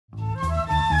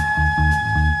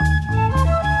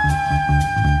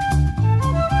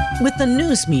With the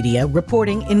news media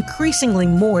reporting increasingly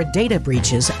more data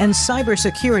breaches and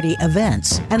cybersecurity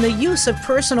events, and the use of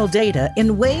personal data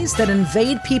in ways that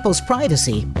invade people's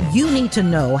privacy, you need to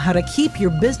know how to keep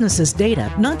your business's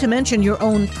data, not to mention your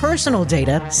own personal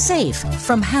data, safe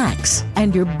from hacks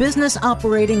and your business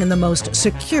operating in the most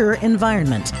secure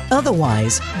environment.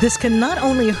 Otherwise, this can not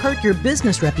only hurt your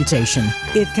business reputation,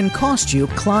 it can cost you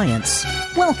clients.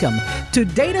 Welcome to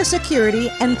Data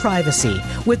Security and Privacy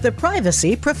with the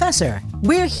Privacy Professor.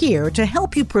 We're here to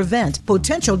help you prevent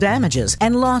potential damages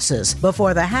and losses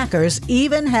before the hackers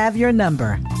even have your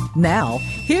number. Now,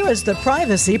 here is the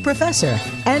Privacy Professor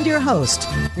and your host,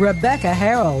 Rebecca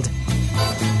Harold.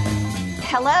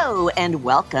 Hello and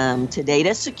welcome to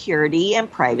Data Security and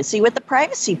Privacy with the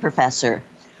Privacy Professor.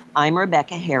 I'm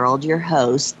Rebecca Harold, your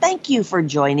host. Thank you for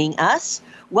joining us.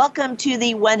 Welcome to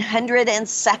the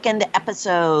 102nd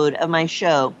episode of my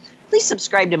show. Please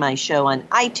subscribe to my show on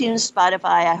iTunes,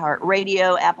 Spotify,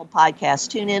 iHeartRadio, Apple Podcasts,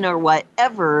 TuneIn, or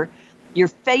whatever your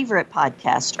favorite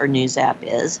podcast or news app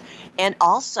is. And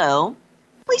also,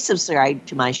 please subscribe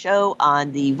to my show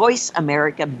on the Voice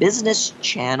America Business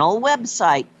Channel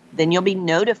website. Then you'll be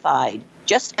notified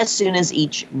just as soon as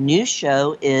each new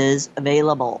show is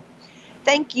available.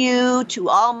 Thank you to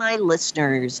all my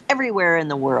listeners everywhere in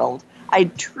the world. I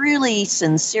truly,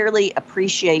 sincerely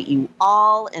appreciate you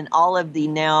all in all of the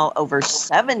now over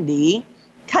 70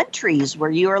 countries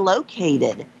where you are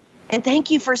located. And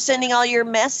thank you for sending all your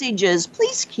messages.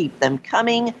 Please keep them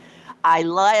coming. I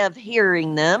love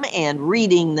hearing them and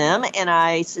reading them, and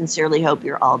I sincerely hope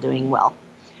you're all doing well.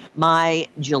 My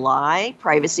July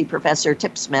Privacy Professor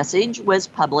Tips message was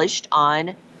published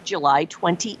on July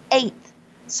 28th.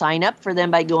 Sign up for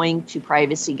them by going to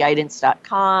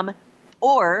privacyguidance.com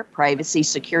or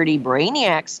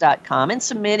privacysecuritybrainiacs.com and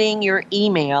submitting your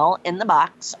email in the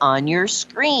box on your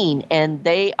screen. And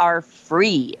they are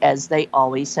free, as they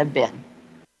always have been.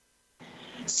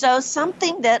 So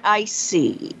something that I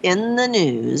see in the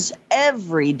news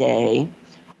every day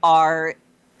are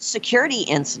security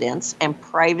incidents and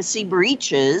privacy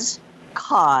breaches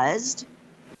caused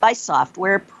by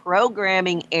software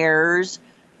programming errors,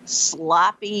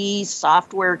 sloppy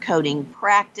software coding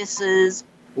practices,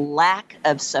 lack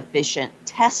of sufficient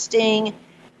testing,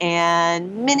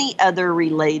 and many other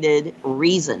related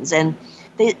reasons. And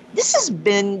this has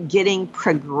been getting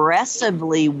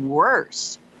progressively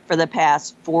worse for the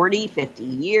past 40, 50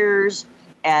 years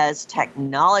as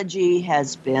technology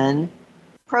has been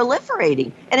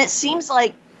proliferating. And it seems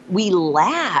like we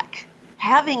lack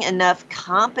having enough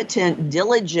competent,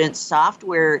 diligent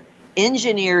software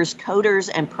engineers, coders,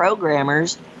 and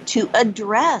programmers to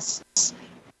address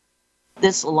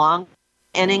this long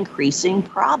and increasing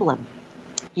problem.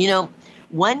 You know,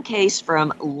 one case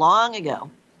from long ago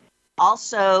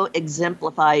also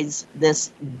exemplifies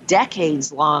this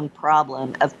decades-long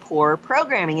problem of poor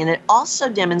programming, and it also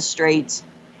demonstrates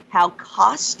how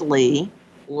costly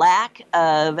lack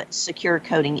of secure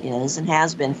coding is and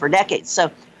has been for decades. So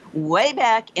way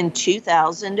back in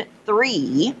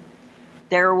 2003,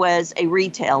 there was a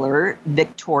retailer,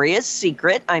 Victoria's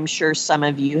Secret. I'm sure some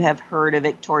of you have heard of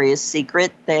Victoria's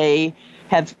Secret. They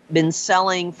have been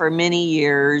selling for many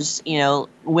years,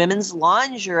 women's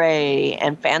lingerie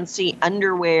and fancy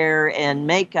underwear and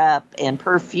makeup and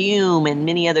perfume and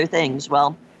many other things.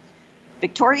 Well,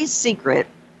 Victoria's Secret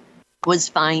was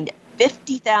fined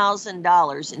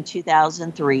 $50,000 in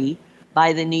 2003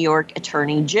 by the New York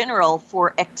Attorney General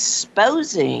for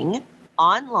exposing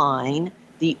online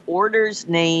the orders,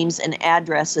 names, and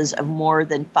addresses of more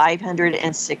than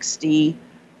 560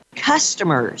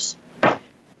 customers.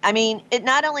 I mean, it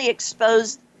not only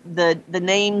exposed the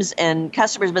names and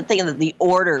customers, but think of the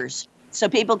orders. So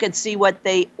people could see what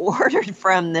they ordered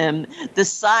from them, the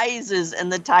sizes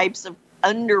and the types of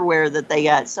underwear that they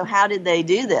got. So how did they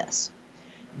do this?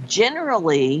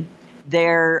 Generally,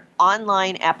 their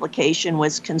online application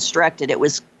was constructed. It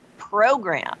was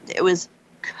programmed. It was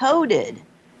coded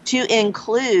to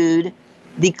include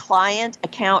the client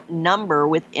account number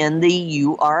within the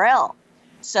URL.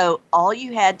 So all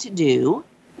you had to do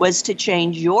was to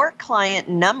change your client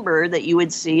number that you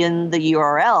would see in the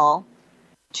URL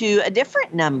to a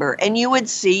different number, and you would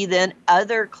see then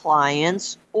other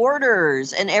clients'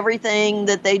 orders and everything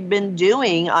that they'd been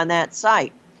doing on that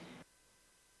site.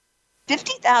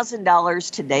 $50,000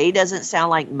 today doesn't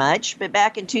sound like much, but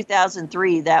back in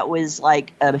 2003, that was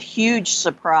like a huge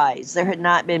surprise. There had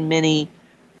not been many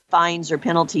fines or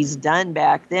penalties done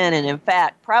back then. And in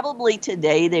fact, probably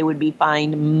today they would be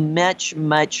fined much,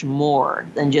 much more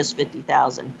than just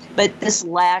 $50,000. But this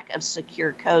lack of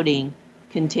secure coding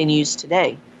continues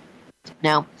today.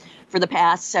 Now, for the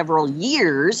past several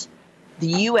years, the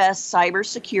U.S.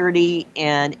 Cybersecurity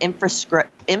and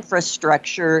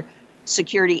Infrastructure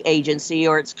Security Agency,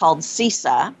 or it's called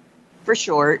CISA for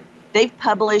short, they've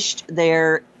published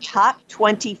their top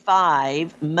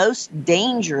 25 most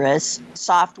dangerous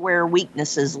software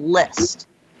weaknesses list.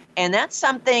 And that's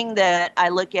something that I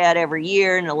look at every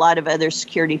year, and a lot of other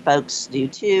security folks do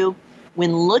too.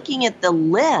 When looking at the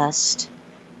list,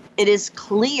 it is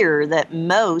clear that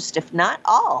most, if not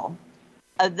all,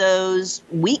 of those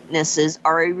weaknesses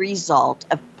are a result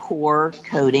of poor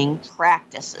coding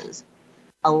practices,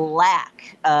 a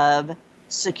lack of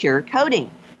secure coding.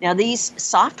 Now, these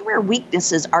software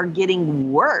weaknesses are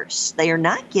getting worse. They are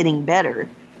not getting better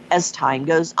as time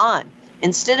goes on.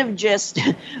 Instead of just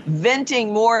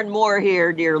venting more and more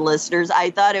here, dear listeners,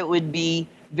 I thought it would be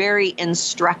very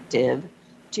instructive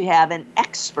to have an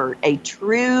expert, a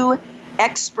true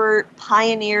expert,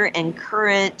 pioneer, and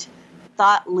current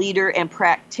thought leader and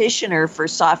practitioner for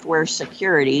software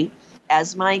security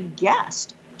as my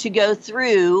guest to go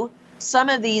through some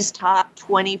of these top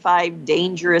 25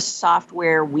 dangerous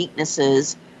software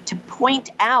weaknesses, to point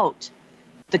out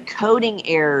the coding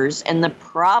errors and the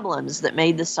problems that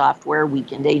made the software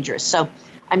weak and dangerous. So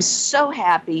I'm so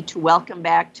happy to welcome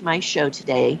back to my show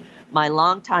today my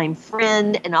longtime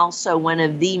friend and also one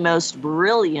of the most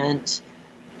brilliant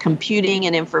computing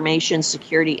and information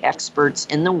security experts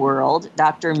in the world,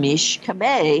 Dr. Mish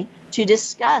Kabay, to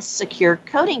discuss secure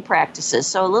coding practices.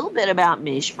 So a little bit about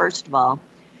Mish, first of all.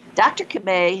 Dr.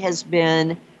 Kabay has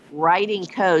been writing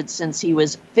code since he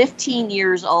was 15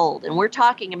 years old. And we're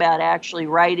talking about actually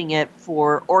writing it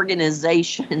for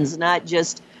organizations, not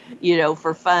just,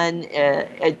 for fun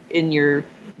in your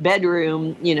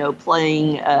bedroom,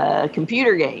 playing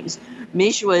computer games.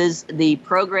 Mish was the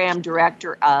program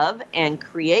director of and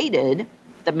created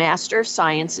the Master of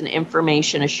Science in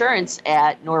Information Assurance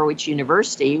at Norwich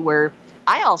University, where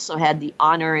I also had the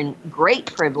honor and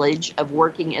great privilege of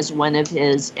working as one of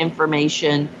his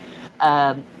information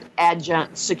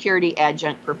security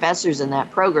adjunct professors in that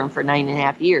program for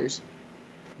 9.5 years.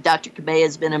 Dr. Kabay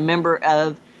has been a member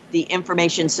of the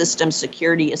Information Systems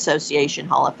Security Association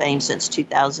Hall of Fame since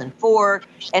 2004,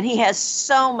 and he has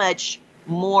so much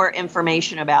more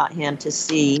information about him to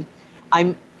see.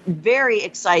 I'm very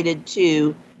excited,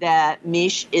 too, that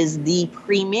Mish is the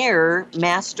premier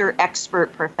master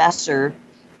expert professor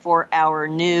for our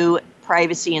new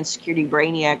Privacy and Security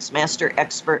Brainiacs Master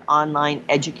Expert online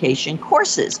education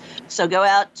courses. So go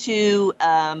out to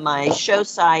my show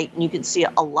site and you can see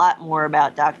a lot more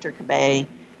about Dr. Kabay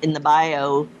in the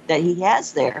bio that he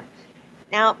has there.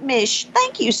 Now, Mish,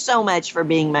 thank you so much for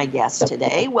being my guest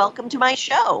today. Welcome to my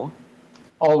show.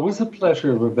 Always a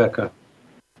pleasure, Rebecca.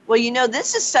 Well,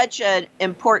 this is such an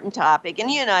important topic, and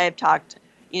you and I have talked,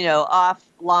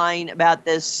 offline about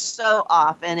this so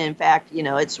often. In fact,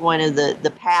 it's one of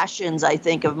the passions, I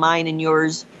think, of mine and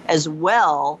yours as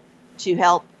well, to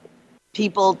help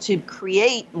people to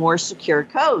create more secure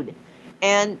code.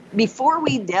 And before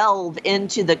we delve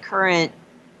into the current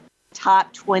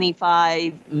top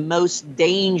 25 most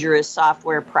dangerous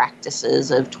software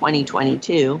practices of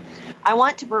 2022, I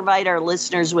want to provide our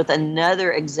listeners with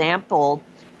another example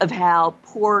of how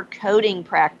poor coding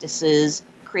practices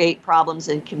create problems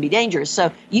and can be dangerous.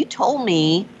 So you told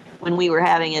me when we were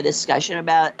having a discussion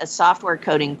about a software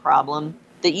coding problem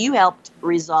that you helped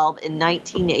resolve in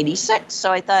 1986.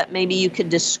 So I thought maybe you could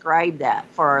describe that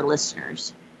for our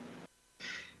listeners.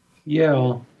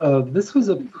 Yeah, this was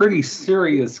a pretty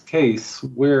serious case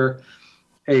where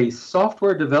a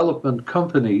software development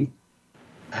company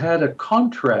had a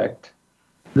contract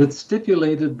that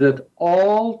stipulated that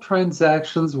all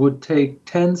transactions would take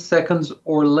 10 seconds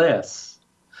or less.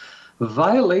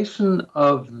 Violation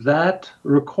of that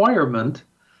requirement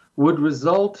would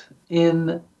result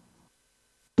in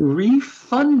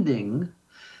refunding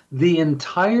the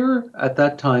entire, at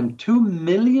that time, $2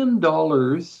 million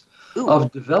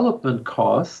of development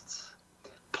costs,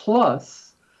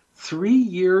 plus 3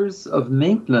 years of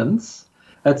maintenance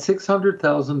at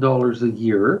 $600,000 a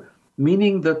year,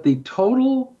 meaning that the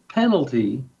total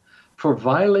penalty for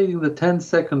violating the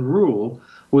 10-second rule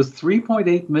was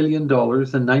 $3.8 million in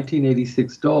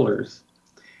 1986 dollars.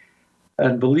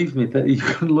 And believe me, that you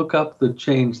can look up the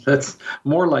change. That's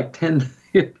more like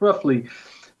roughly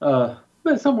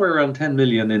somewhere around 10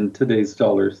 million in today's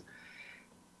dollars.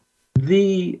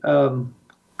 The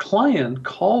client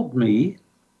called me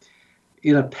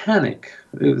in a panic.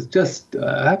 It was just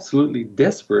absolutely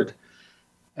desperate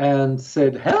and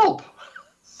said, help!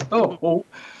 So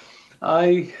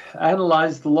I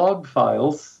analyzed the log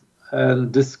files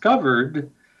and discovered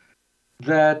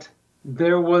that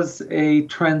there was a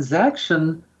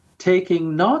transaction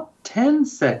taking not 10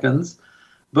 seconds,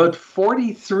 but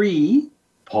 43,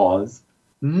 pause,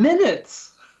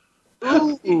 minutes.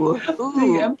 Ooh,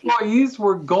 The employees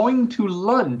were going to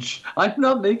lunch. I'm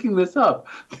not making this up.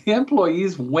 The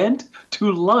employees went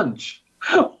to lunch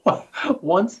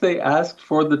once they asked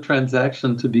for the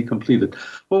transaction to be completed.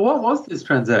 Well, what was this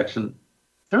transaction?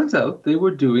 Turns out they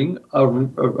were doing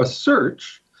a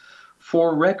search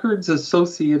for records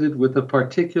associated with a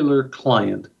particular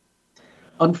client.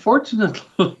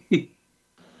 Unfortunately,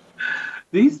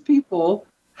 these people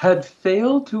had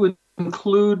failed to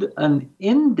include an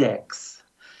index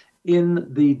in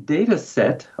the data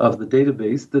set of the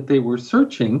database that they were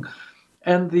searching,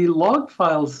 and the log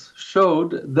files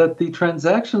showed that the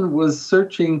transaction was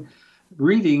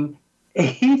reading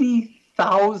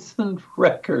 80,000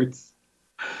 records.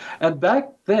 And back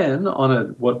then, on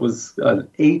what was an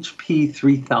HP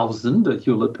 3000, a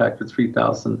Hewlett-Packard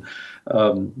 3000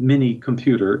 mini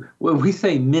computer. Well, we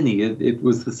say mini, it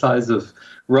was the size of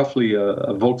roughly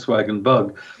a Volkswagen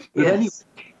Bug. But yes. Anyway,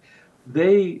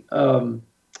 they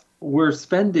were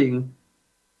spending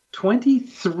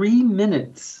 23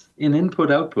 minutes in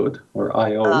input-output, or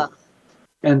I/O,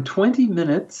 and 20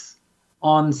 minutes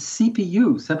on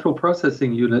CPU, Central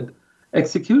Processing Unit,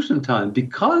 execution time,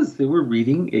 because they were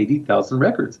reading 80,000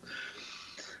 records.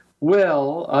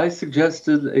 Well, I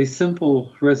suggested a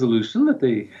simple resolution that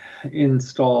they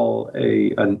install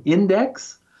an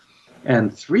index,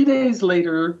 and 3 days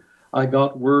later, I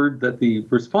got word that the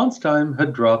response time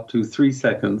had dropped to 3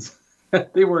 seconds.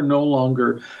 They were no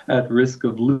longer at risk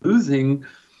of losing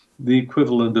the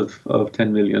equivalent of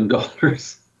 $10 million.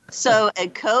 So a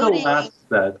coding,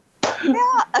 that.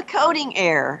 Yeah, a coding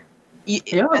error.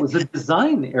 Yeah, it was a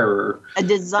design error. A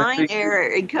design error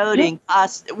in coding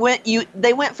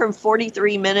they went from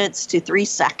 43 minutes to 3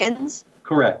 seconds.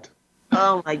 Correct.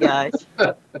 Oh my gosh.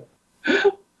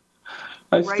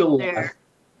 I still laugh.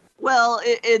 Well,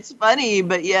 it's funny,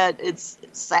 but yet it's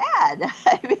sad.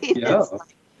 I mean, it's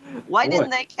like, why didn't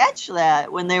they catch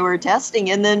that when they were testing?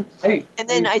 And then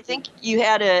I think you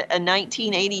had a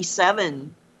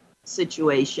 1987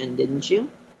 situation, didn't you?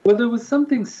 Well, there was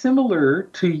something similar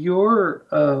to your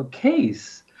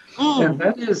case, and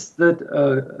that is that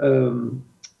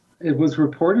it was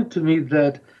reported to me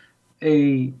that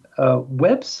a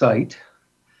website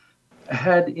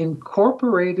had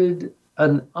incorporated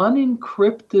an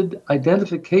unencrypted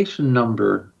identification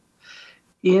number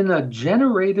in a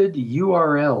generated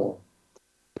URL.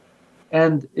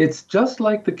 And it's just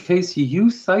like the case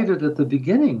you cited at the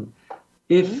beginning.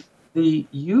 If the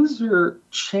user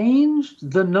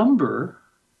changed the number,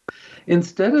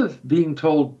 instead of being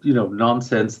told,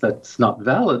 nonsense, that's not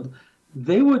valid,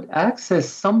 they would access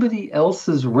somebody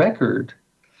else's record.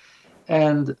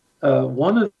 And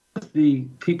one of the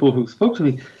people who spoke to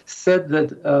me said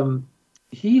that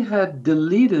he had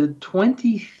deleted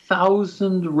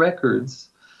 20,000 records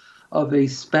of a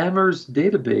spammer's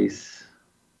database.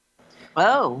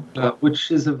 Oh.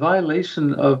 Which is a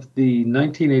violation of the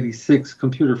 1986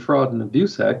 Computer Fraud and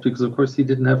Abuse Act, because, of course, he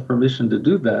didn't have permission to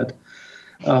do that.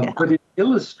 But it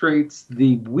illustrates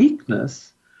the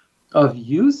weakness of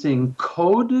using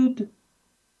coded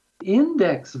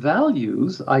index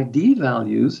values, ID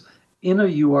values, in a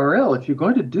URL. If you're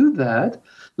going to do that,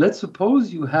 let's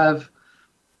suppose you have,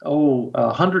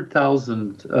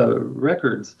 100,000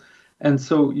 records. And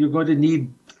so you're going to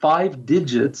need 5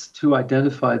 digits to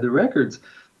identify the records.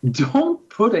 Don't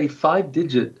put a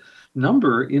 5-digit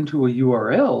number into a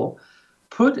URL.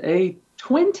 Put a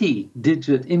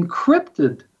 20-digit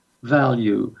encrypted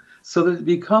value so that it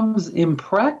becomes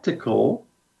impractical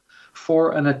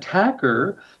for an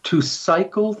attacker to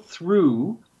cycle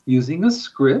through, using a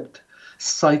script,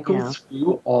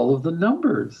 through all of the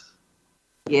numbers.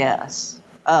 Yes.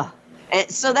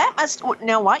 So that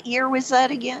now what year was that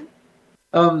again?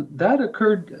 That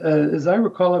occurred, as I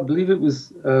recall, I believe it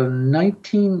was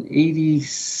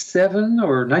 1987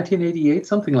 or 1988,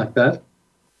 something like that.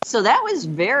 So that was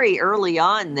very early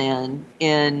on then,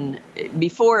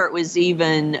 before it was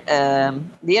even the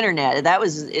internet. That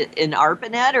was in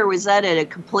ARPANET, or was that a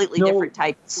completely different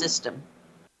type of system?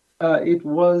 It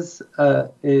was a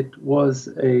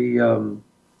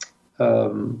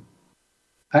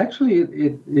actually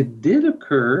it did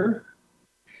occur.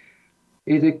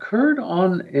 It occurred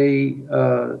on a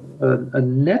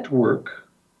network.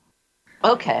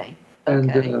 Okay.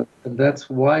 And that's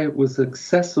why it was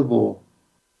accessible.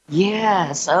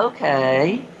 Yes.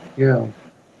 Okay. Yeah.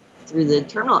 Through the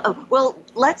terminal. Oh, well,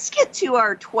 let's get to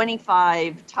our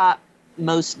 25 top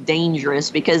most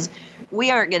dangerous, because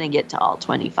we aren't going to get to all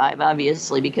 25,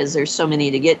 obviously, because there's so many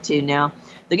to get to now.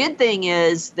 The good thing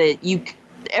is that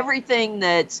everything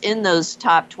that's in those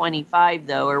top 25,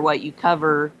 though, are what you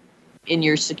cover in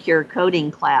your secure coding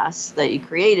class that you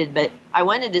created. But I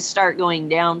wanted to start going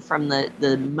down from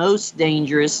the most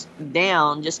dangerous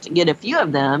down just to get a few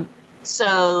of them.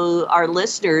 So our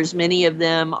listeners, many of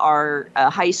them are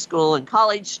high school and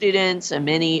college students, and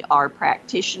many are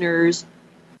practitioners.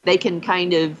 They can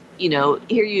kind of,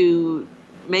 hear you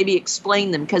maybe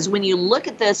explain them. Because when you look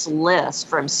at this list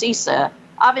from CISA,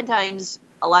 oftentimes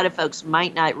a lot of folks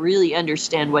might not really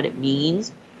understand what it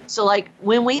means. So like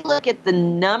when we look at the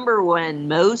number one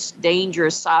most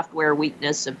dangerous software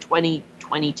weakness of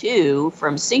 2022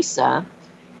 from CISA,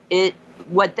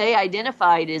 what they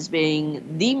identified as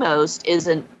being the most is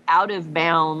an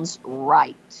out-of-bounds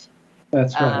write.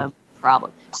 That's right.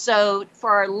 Problem. So for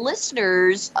our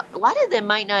listeners, a lot of them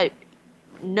might not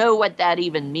know what that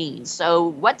even means. So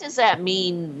what does that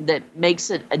mean that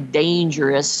makes it a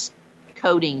dangerous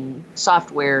coding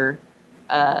software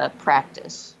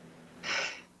practice?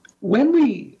 When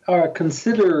we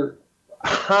consider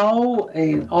how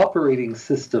an operating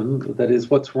system, that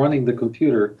is what's running the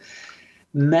computer,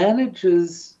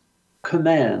 manages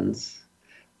commands,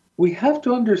 we have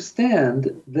to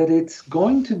understand that it's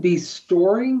going to be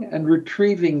storing and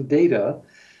retrieving data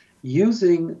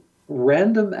using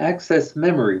random access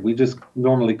memory. We just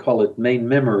normally call it main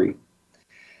memory.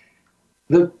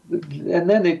 And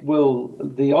then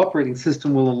the operating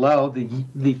system will allow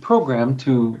the program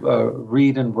to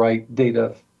read and write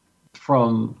data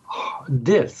from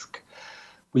disk.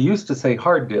 We used to say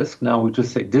hard disk, now we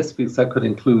just say disk because that could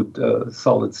include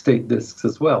solid state disks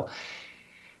as well.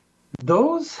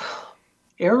 Those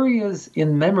areas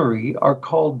in memory are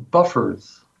called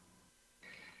buffers.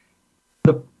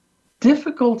 The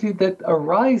difficulty that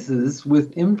arises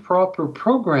with improper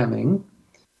programming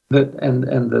and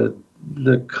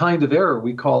the kind of error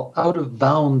we call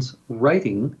out-of-bounds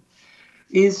writing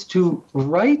is to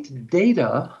write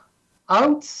data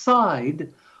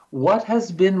outside what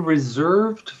has been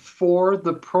reserved for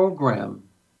the program.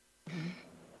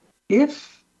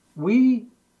 If we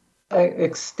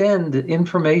extend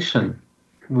information,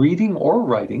 reading or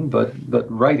writing, but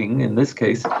writing in this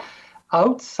case,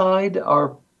 outside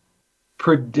our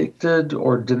predicted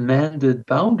or demanded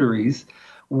boundaries,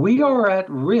 we are at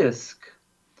risk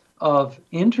of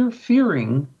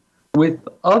interfering with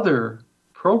other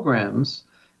programs,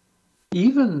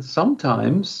 even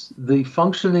sometimes the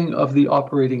functioning of the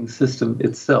operating system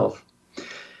itself.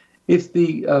 If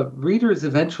the readers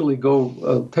eventually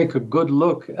go take a good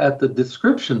look at the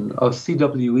description of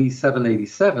CWE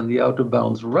 787, the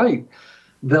out-of-bounds write,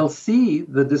 they'll see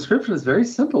the description is very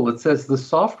simple. It says the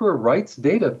software writes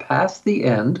data past the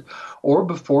end or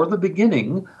before the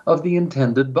beginning of the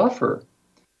intended buffer.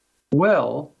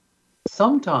 Well,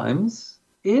 sometimes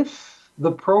if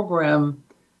the program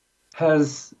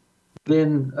has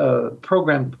been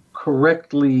programmed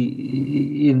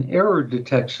correctly in error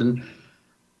detection,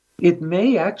 it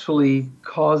may actually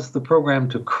cause the program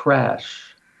to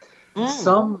crash.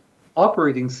 Some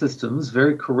operating systems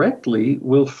very correctly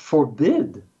will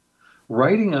forbid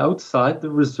writing outside the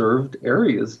reserved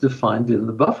areas defined in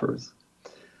the buffers.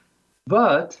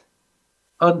 But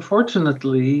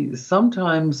unfortunately,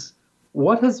 sometimes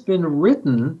what has been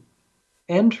written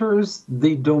enters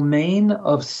the domain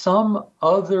of some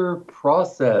other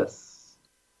process.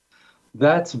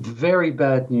 That's very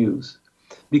bad news,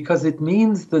 because it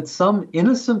means that some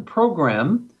innocent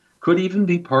program, could even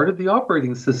be part of the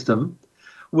operating system,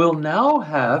 will now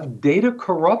have data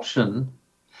corruption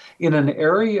in an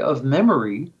area of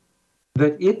memory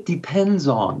that it depends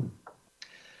on.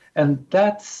 And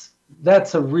that's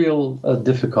a real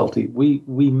difficulty. We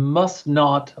must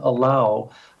not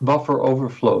allow buffer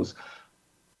overflows.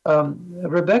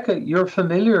 Rebecca, you're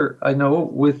familiar, I know,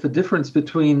 with the difference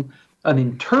between an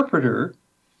interpreter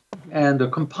and a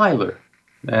compiler.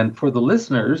 And for the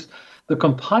listeners, the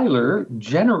compiler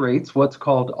generates what's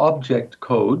called object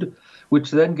code, which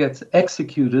then gets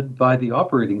executed by the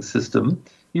operating system,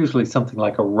 usually something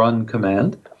like a run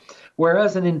command,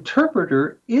 whereas an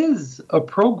interpreter is a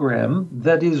program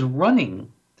that is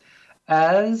running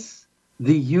as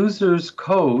the user's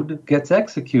code gets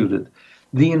executed.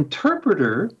 The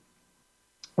interpreter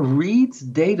reads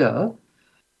data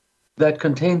that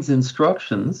contains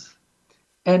instructions,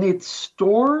 and it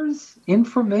stores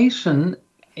information,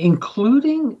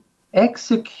 including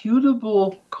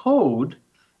executable code,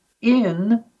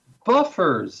 in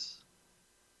buffers.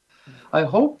 I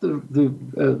hope the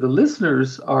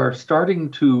listeners are starting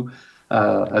to,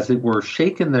 as it were,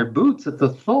 shake in their boots at the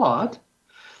thought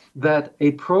that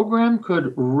a program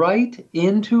could write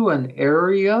into an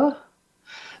area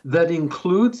that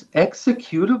includes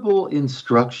executable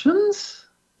instructions.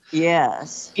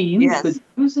 Yes. Means Yes. that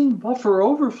using buffer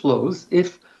overflows,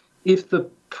 if the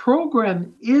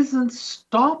program isn't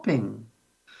stopping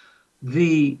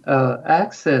the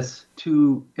access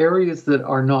to areas that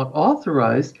are not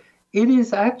authorized, it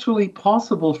is actually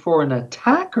possible for an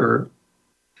attacker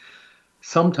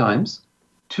sometimes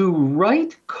to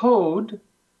write code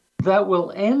that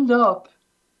will end up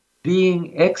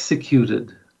being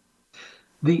executed.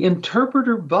 The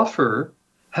interpreter buffer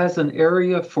has an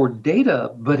area for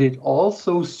data, but it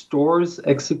also stores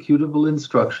executable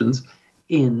instructions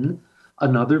in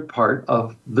another part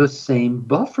of the same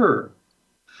buffer.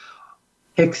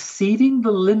 Exceeding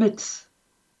the limits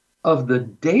of the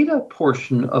data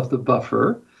portion of the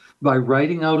buffer by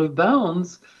writing out of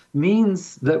bounds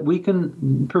means that we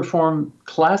can perform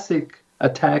classic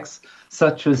attacks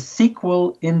such as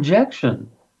SQL injection.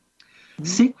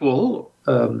 SQL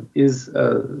is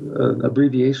an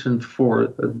abbreviation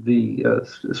for the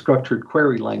structured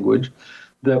query language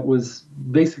that was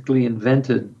basically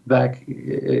invented back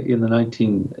in the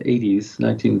 1970s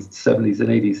and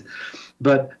 80s.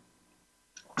 But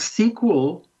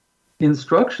SQL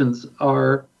instructions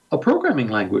are a programming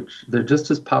language. They're just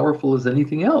as powerful as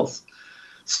anything else.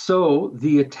 So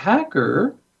the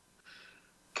attacker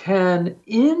can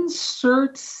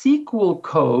insert SQL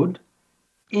code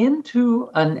into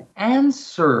an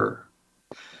answer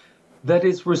that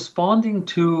is responding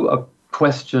to a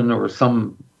question or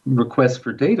some request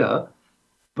for data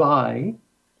by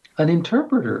an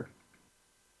interpreter.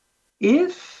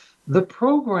 If the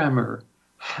programmer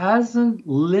hasn't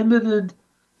limited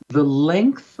the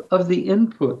length of the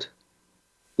input,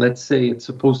 let's say it's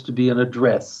supposed to be an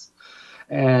address,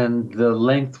 and the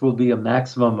length will be a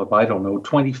maximum of,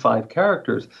 25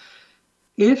 characters.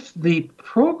 If the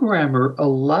programmer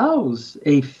allows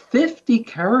a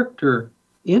 50-character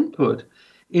input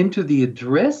into the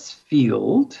address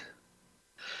field,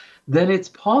 then it's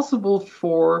possible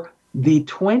for the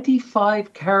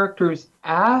 25 characters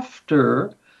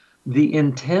after the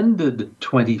intended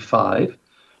 25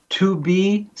 to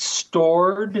be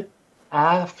stored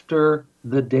after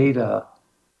the data.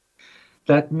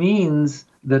 That means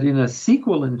that in a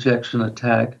SQL injection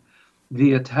attack,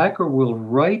 the attacker will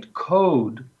write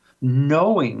code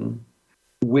knowing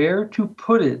where to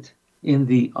put it in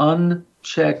the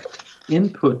unchecked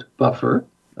input buffer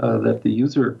that the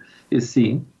user is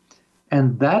seeing,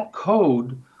 and that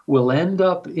code will end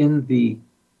up in the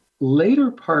later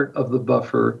part of the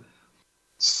buffer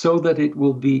so that it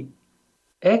will be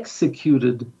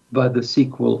executed by the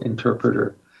SQL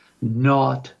interpreter.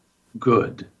 Not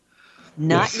good.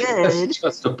 Not good. It's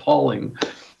just appalling.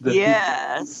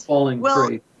 Yes. Falling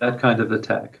prey, that kind of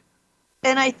attack.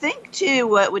 And I think, too,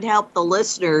 what would help the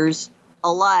listeners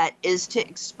a lot is to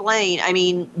explain. I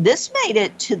mean, this made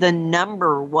it to the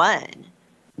number one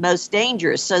most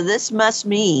dangerous. So this must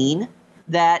mean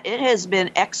that it has been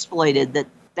exploited,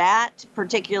 that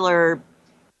particular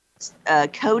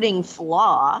coding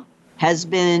flaw has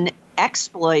been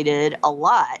exploited a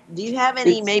lot. Do you have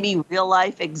any maybe real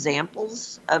life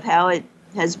examples of how it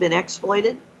has been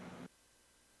exploited?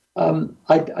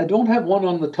 I don't have one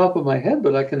on the top of my head,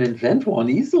 but I can invent one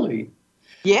easily.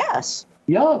 Yes.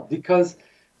 Yeah, because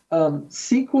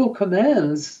SQL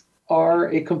commands are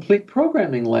a complete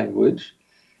programming language,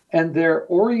 and they're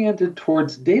oriented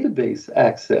towards database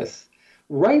access.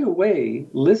 Right away,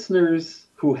 listeners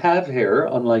who have hair,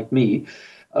 unlike me,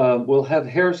 will have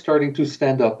hair starting to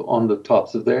stand up on the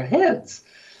tops of their heads,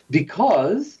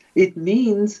 because it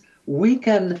means we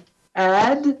can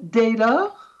add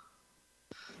data.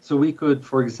 So we could,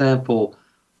 for example,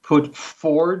 put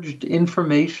forged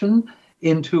information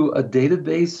into a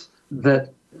database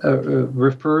that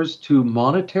refers to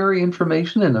monetary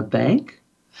information in a bank.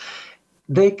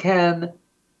 They can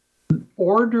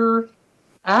order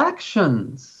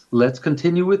actions. Let's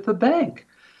continue with the bank.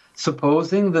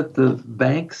 Supposing that the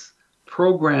bank's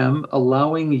program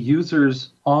allowing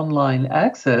users online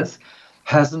access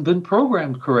hasn't been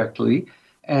programmed correctly,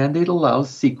 and it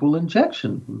allows SQL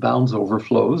injection, bounds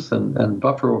overflows and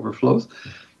buffer overflows,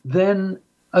 then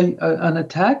an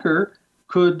attacker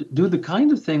could do the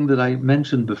kind of thing that I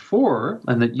mentioned before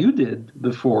and that you did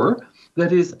before,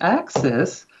 that is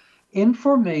access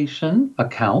information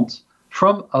accounts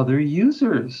from other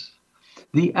users.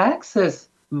 The access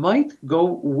might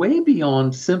go way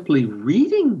beyond simply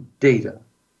reading data.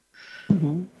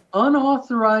 Mm-hmm.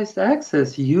 Unauthorized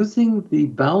access using the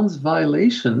bounds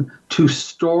violation to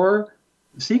store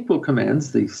SQL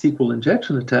commands, the SQL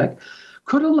injection attack,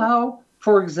 could allow,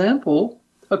 for example,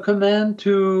 a command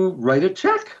to write a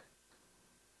check,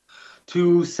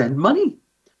 to send money,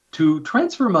 to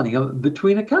transfer money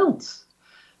between accounts.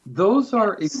 Those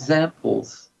are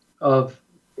examples of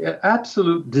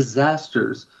absolute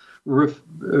disasters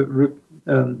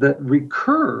that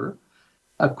recur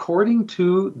according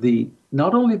to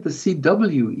not only the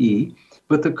CWE,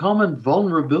 but the Common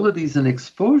Vulnerabilities and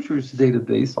Exposures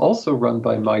database, also run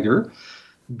by MITRE.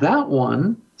 That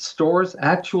one stores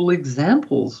actual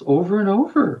examples over and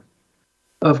over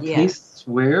of cases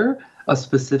where a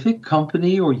specific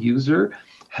company or user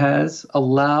has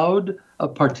allowed a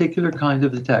particular kind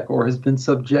of attack or has been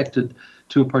subjected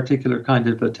to a particular kind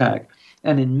of attack.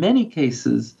 And in many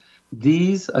cases,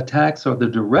 these attacks are the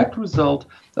direct result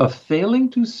of failing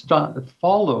to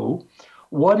follow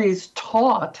what is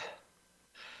taught,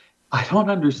 I don't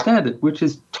understand it, which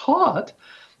is taught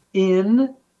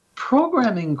in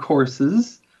programming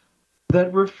courses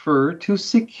that refer to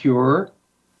secure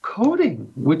coding,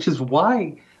 which is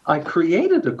why I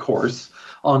created a course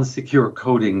on secure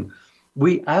coding.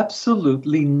 We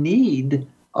absolutely need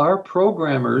our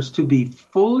programmers to be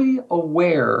fully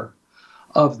aware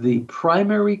of the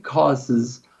primary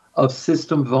causes of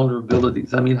system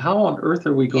vulnerabilities. I mean, how on earth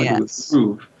are we going to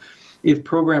improve if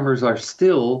programmers are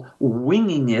still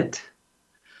winging it,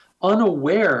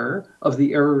 unaware of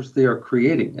the errors they are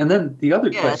creating? And then the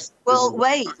other question. Well,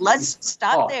 wait, let's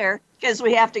stop there because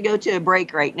we have to go to a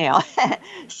break right now.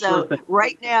 So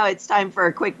right now it's time for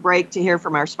a quick break to hear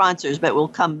from our sponsors, but we'll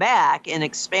come back and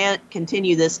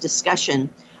continue this discussion.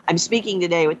 I'm speaking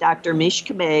today with Dr. Mish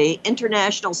Kabay,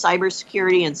 international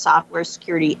cybersecurity and software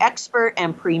security expert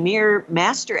and premier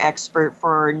master expert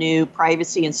for our new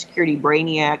Privacy and Security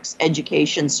Brainiacs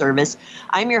education service.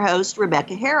 I'm your host,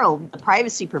 Rebecca Harold, the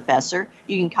privacy professor.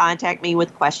 You can contact me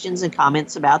with questions and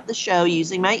comments about the show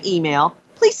using my email.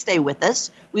 Please stay with us.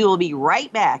 We will be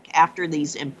right back after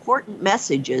these important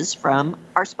messages from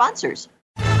our sponsors.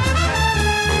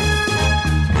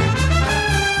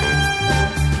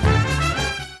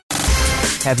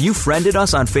 Have you friended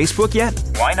us on Facebook yet?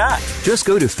 Why not? Just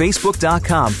go to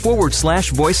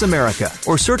facebook.com/Voice America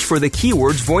or search for the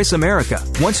keywords Voice America.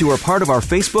 Once you are part of our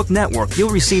Facebook network,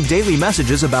 you'll receive daily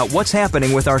messages about what's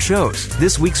happening with our shows,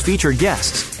 this week's featured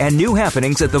guests, and new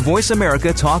happenings at the Voice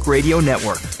America Talk Radio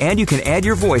Network. And you can add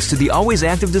your voice to the always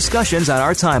active discussions on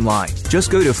our timeline. Just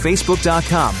go to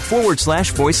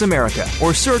facebook.com/Voice America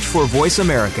or search for Voice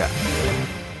America.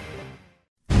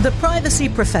 The Privacy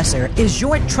Professor is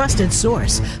your trusted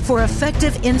source for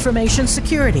effective information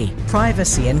security,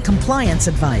 privacy and compliance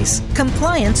advice,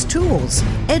 compliance tools,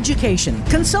 education,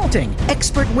 consulting,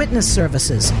 expert witness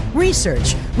services,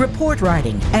 research, report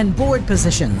writing, and board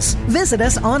positions. Visit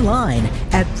us online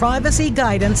at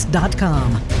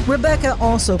privacyguidance.com. Rebecca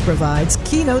also provides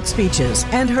keynote speeches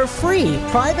and her free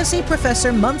Privacy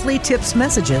Professor monthly tips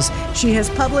messages she has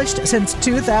published since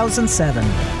 2007.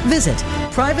 Visit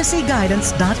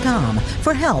privacyguidance.com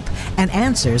for help and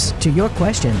answers to your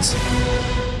questions.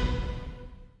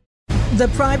 The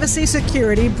Privacy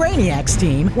Security Brainiacs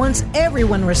team wants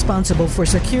everyone responsible for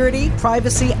security,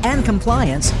 privacy, and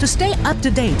compliance to stay up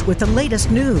to date with the latest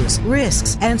news,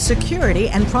 risks, and security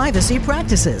and privacy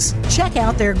practices. Check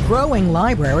out their growing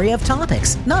library of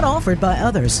topics not offered by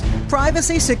others.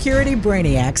 Privacy Security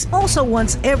Brainiacs also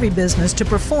wants every business to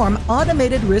perform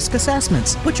automated risk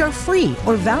assessments, which are free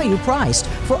or value priced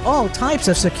for all types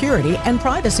of security and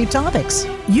privacy topics.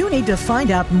 You need to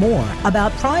find out more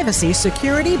about Privacy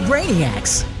Security Brainiacs.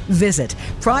 Visit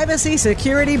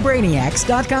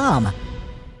PrivacySecurityBrainiacs.com.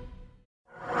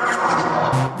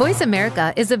 Voice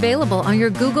America is available on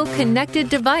your Google connected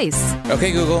device.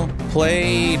 Okay, Google,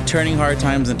 play Turning Hard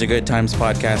Times into Good Times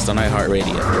podcast on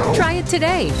iHeartRadio. Try it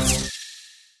today.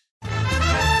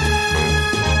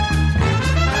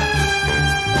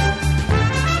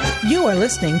 You are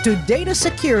listening to Data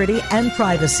Security and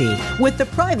Privacy with the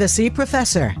Privacy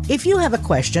Professor. If you have a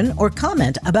question or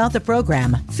comment about the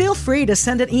program, feel free to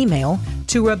send an email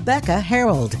to Rebecca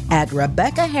Harold at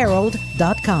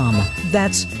RebeccaHarold.com.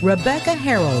 That's Rebecca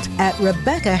Harold at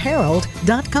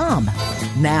RebeccaHarold.com.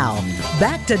 Now,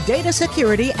 back to Data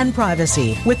Security and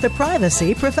Privacy with the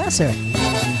Privacy Professor.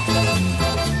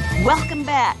 Welcome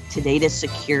back to Data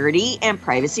Security and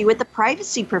Privacy with the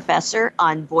Privacy Professor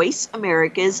on Voice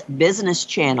America's Business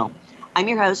Channel. I'm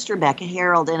your host, Rebecca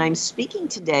Harold, and I'm speaking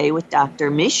today with Dr.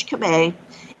 Mish Kabay,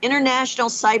 international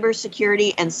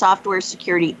cybersecurity and software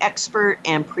security expert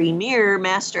and premier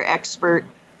master expert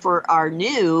for our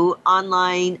new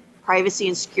online Privacy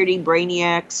and Security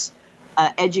Brainiacs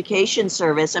education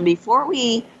service. And before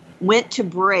we went to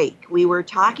break, we were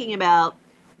talking about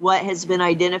what has been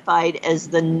identified as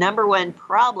the number one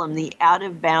problem, the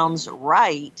out-of-bounds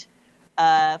write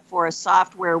for a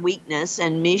software weakness,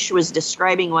 and Mish was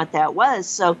describing what that was.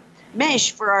 So,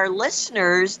 Mish, for our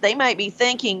listeners, they might be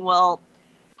thinking, well,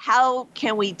 how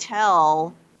can we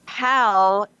tell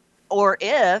how or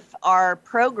if our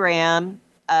program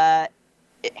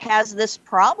has this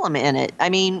problem in it?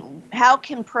 I mean, how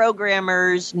can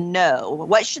programmers know?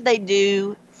 What should they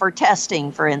do for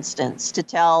testing, for instance, to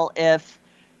tell if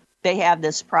they have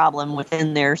this problem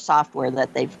within their software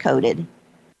that they've coded?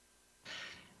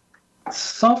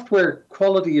 Software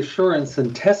quality assurance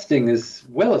and testing is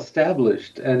well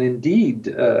established. And indeed,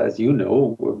 as you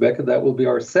know, Rebecca, that will be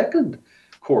our second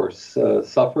course,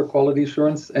 software quality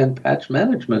assurance and patch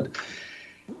management.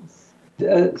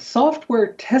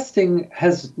 Software testing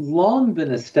has long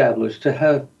been established to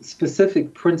have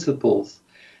specific principles.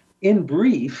 In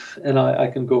brief, and I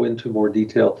can go into more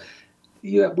detail,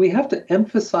 we have to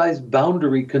emphasize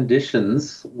boundary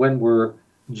conditions when we're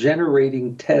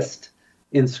generating test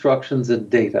instructions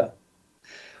and data.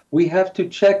 We have to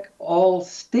check all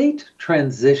state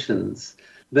transitions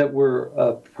that we're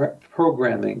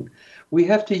programming. We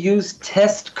have to use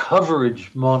test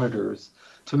coverage monitors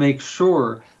to make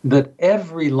sure that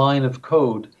every line of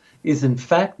code is in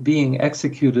fact being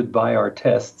executed by our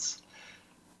tests.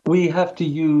 We have to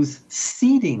use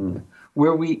seeding,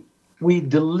 where we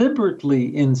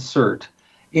deliberately insert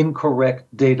incorrect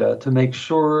data to make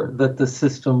sure that the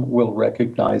system will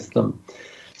recognize them.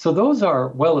 So those are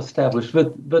well established,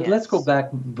 but yes. Let's go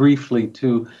back briefly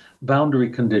to boundary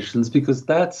conditions, because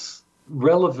that's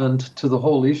relevant to the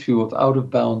whole issue of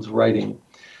out-of-bounds writing.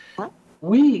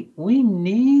 We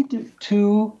need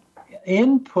to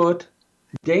input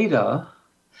data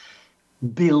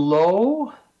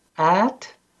below,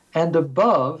 at, and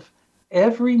above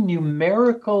every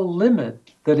numerical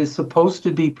limit that is supposed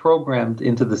to be programmed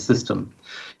into the system.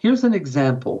 Here's an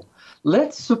example.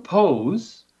 Let's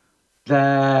suppose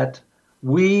that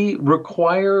we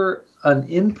require an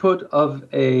input of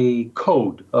a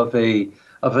code, of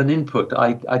an input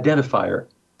identifier.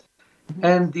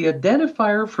 And the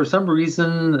identifier, for some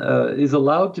reason, is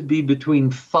allowed to be between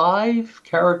 5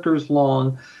 characters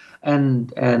long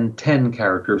and 10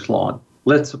 characters long,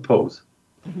 let's suppose.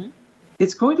 Mm-hmm.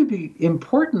 It's going to be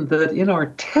important that in our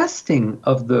testing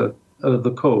of the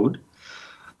code,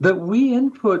 that we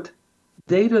input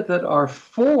data that are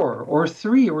 4 or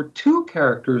 3 or 2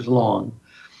 characters long,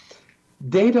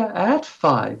 data at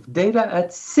 5, data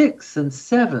at 6 and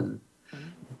 7,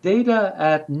 data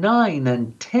at 9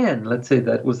 and 10, let's say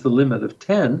that was the limit of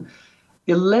 10,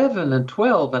 11 and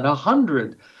 12 and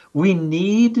 100. We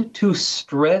need to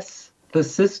stress the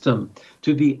system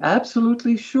to be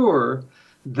absolutely sure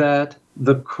that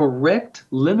the correct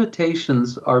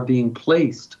limitations are being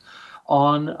placed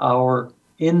on our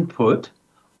input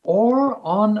or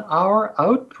on our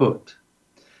output.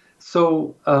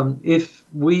 So if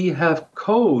we have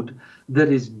code that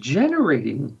is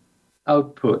generating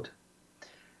output,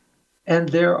 and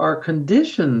there are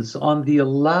conditions on the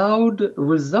allowed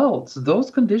results,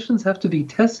 those conditions have to be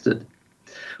tested.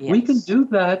 Yes. We can do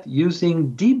that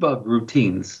using debug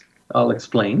routines. I'll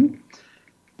explain.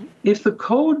 If the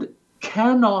code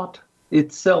cannot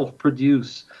itself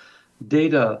produce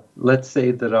data, let's say,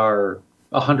 that are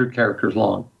 100 characters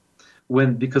long,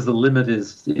 because the limit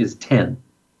is 10.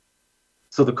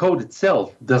 So the code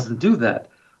itself doesn't do that.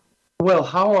 Well,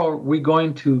 how are we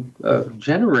going to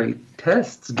generate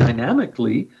tests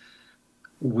dynamically?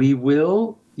 We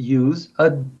will use a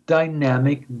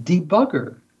dynamic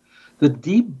debugger. The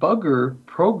debugger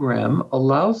program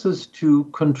allows us to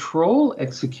control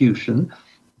execution,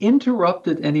 interrupt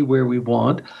it anywhere we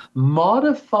want,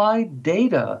 modify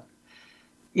data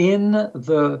in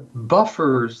the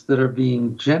buffers that are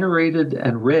being generated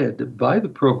and read by the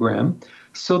program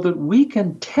so that we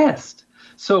can test.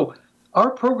 So our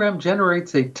program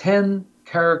generates a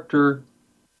 10-character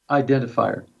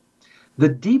identifier. The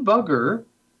debugger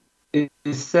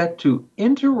is set to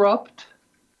interrupt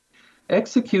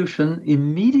execution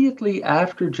immediately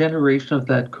after generation of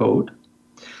that code.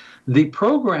 The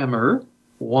programmer,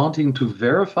 wanting to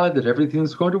verify that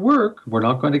everything's going to work, we're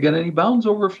not going to get any bounds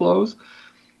overflows,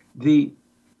 the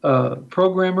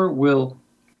programmer will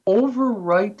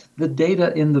overwrite the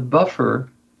data in the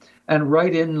buffer and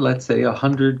write in, let's say,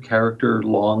 100-character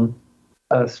long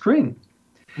string,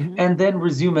 and then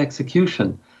resume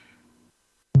execution.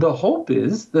 The hope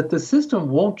is that the system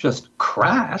won't just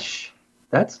crash.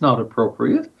 That's not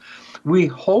appropriate. We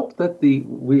hope that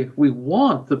we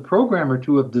want the programmer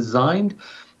to have designed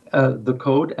the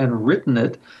code and written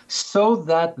it so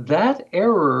that that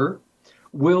error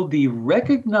will be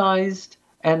recognized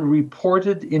and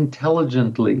reported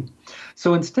intelligently.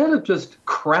 So instead of just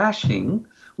crashing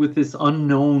with this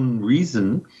unknown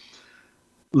reason,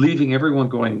 leaving everyone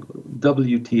going,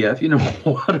 WTF,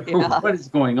 what is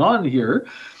going on here?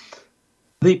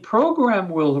 the program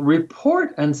will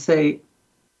report and say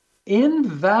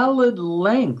invalid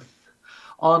length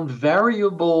on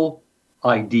variable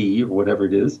ID, or whatever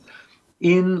it is,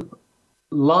 in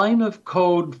line of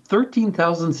code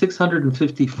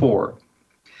 13,654,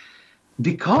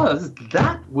 because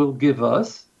that will give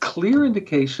us clear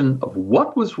indication of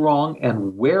what was wrong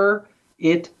and where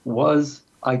it was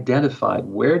identified.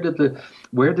 Where did the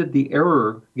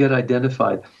error get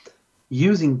identified?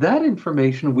 Using that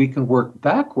information, we can work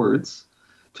backwards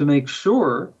to make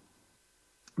sure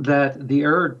that the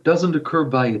error doesn't occur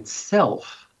by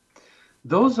itself.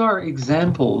 Those are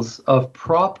examples of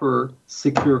proper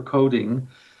secure coding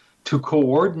to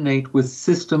coordinate with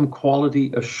system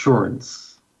quality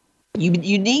assurance.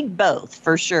 You need both,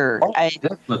 for sure. Oh,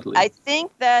 definitely. I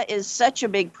think that is such a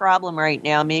big problem right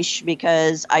now, Mish,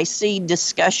 because I see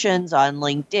discussions on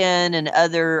LinkedIn and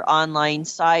other online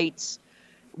sites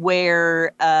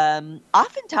where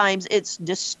oftentimes it's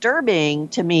disturbing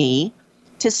to me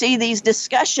to see these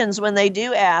discussions when they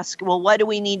do ask, well, what do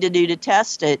we need to do to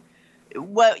test it?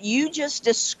 What you just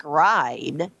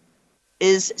described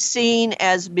is seen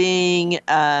as being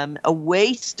a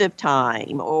waste of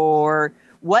time, or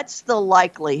what's the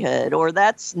likelihood, or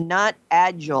that's not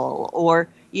agile, or,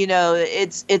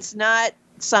 it's not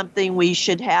something we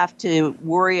should have to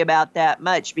worry about that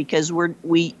much, because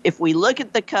if we look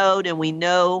at the code and we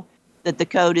know that the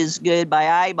code is good by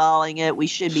eyeballing it, we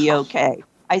should be okay.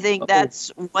 I think that's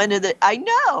one of the, I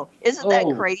know, isn't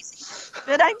that crazy?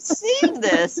 But I'm seeing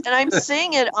this, and I'm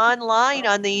seeing it online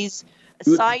on these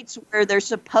sites where they're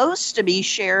supposed to be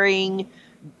sharing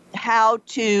how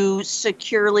to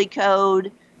securely code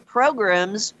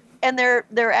programs, and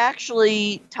they're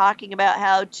actually talking about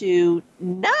how to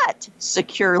not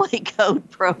securely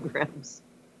code programs.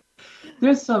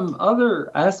 There's some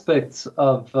other aspects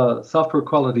of software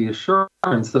quality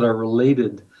assurance that are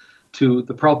related to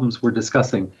the problems we're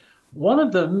discussing. One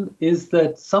of them is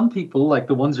that some people, like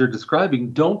the ones you're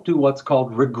describing, don't do what's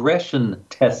called regression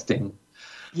testing.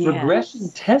 Yes. Regression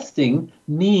testing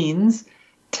means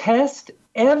test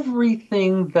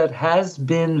everything that has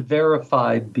been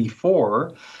verified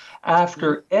before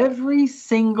after every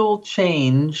single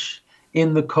change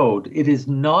in the code. It is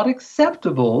not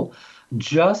acceptable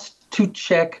just to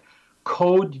check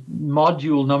code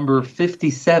module number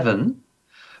 57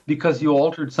 because you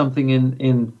altered something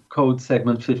in code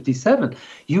segment 57.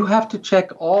 You have to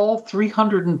check all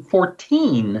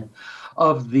 314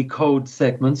 of the code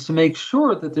segments to make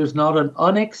sure that there's not an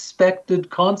unexpected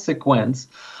consequence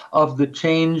of the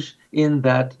change in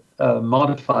that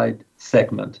modified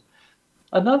segment.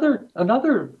 Another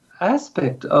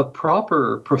aspect of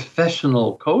proper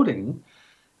professional coding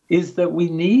is that we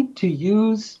need to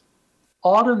use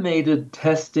automated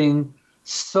testing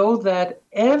so that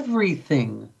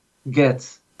everything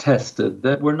gets tested,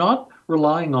 that we're not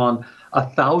relying on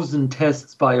 1,000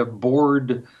 tests by a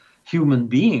bored human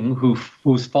being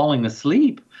who's falling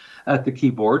asleep at the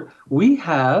keyboard. We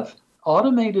have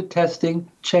automated testing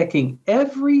checking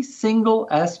every single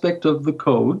aspect of the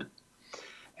code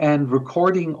and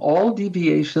recording all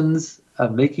deviations,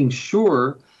 making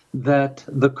sure that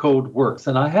the code works.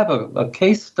 And I have a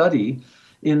case study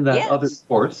in that other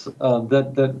course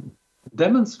that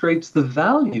demonstrates the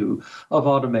value of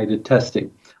automated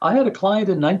testing. I had a client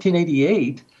in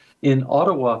 1988 in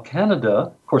Ottawa, Canada.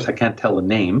 Of course, I can't tell the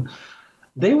name.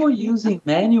 They were using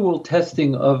manual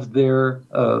testing of their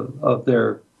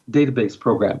database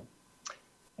program.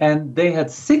 And they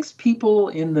had 6 people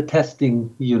in the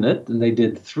testing unit, and they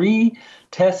did 3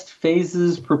 test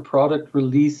phases per product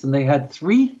release, and they had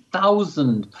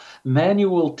 3,000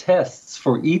 manual tests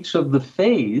for each of the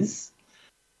phase,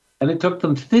 and it took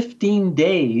them 15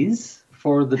 days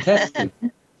for the testing.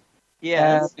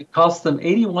 Yes. And it cost them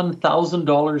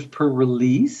 $81,000 per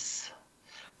release.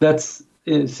 That's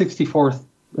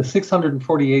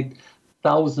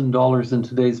 $648,000 in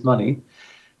today's money.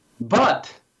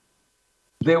 But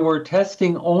they were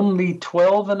testing only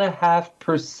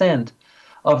 12.5%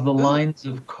 of the lines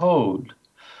of code,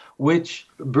 which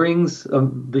brings,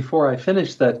 before I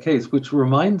finish that case, which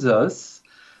reminds us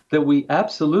that we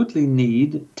absolutely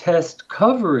need test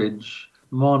coverage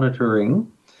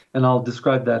monitoring, and I'll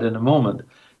describe that in a moment,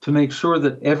 to make sure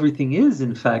that everything is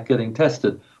in fact getting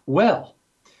tested. Well,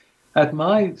 at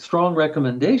my strong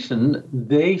recommendation,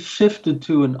 they shifted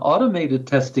to an automated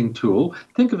testing tool.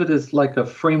 Think of it as like a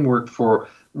framework for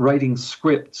writing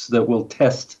scripts that will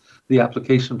test the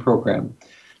application program.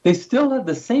 They still had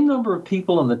the same number of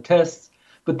people on the tests,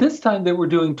 but this time they were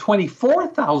doing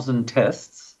 24,000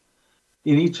 tests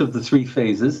in each of the 3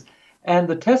 phases, and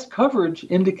the test coverage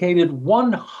indicated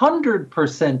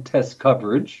 100% test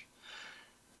coverage.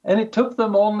 and it took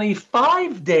them only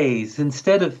 5 days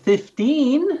instead of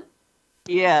 15.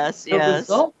 Yes, The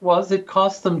result was it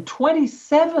cost them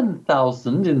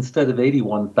 $27,000 instead of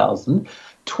 $81,000,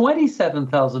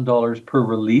 $27,000 per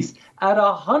release at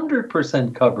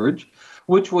 100% coverage,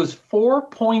 which was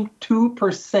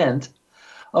 4.2%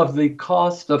 of the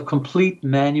cost of complete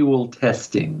manual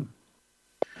testing.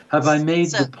 Have I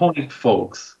made the point,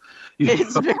 folks?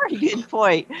 It's a very good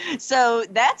point. So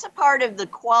that's a part of the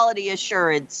quality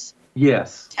assurance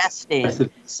testing. Yes.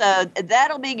 So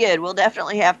that'll be good. We'll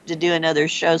definitely have to do another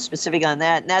show specific on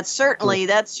that. And that's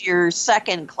your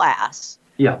second class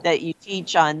that you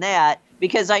teach on that,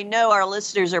 because I know our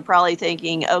listeners are probably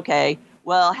thinking, okay,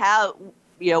 well,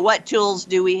 what tools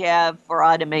do we have for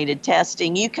automated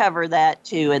testing? You cover that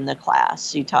too in the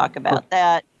class. You talk about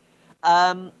that.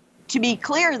 To be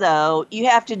clear, though, you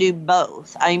have to do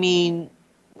both. I mean,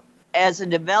 as a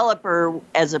developer,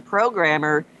 as a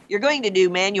programmer, you're going to do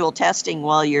manual testing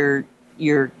while you're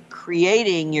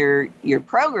creating your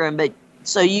program, but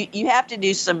so you have to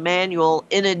do some manual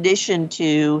in addition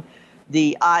to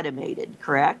the automated,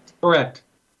 correct? Correct.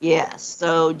 Yes.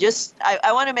 So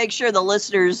I want to make sure the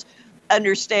listeners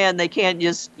understand they can't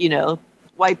just,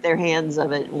 wipe their hands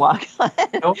of it and walk on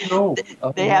it. No.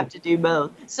 They have to do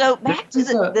both. So back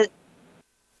to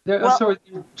sorry,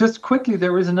 just quickly,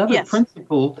 there is another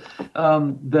principle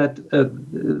that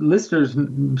listeners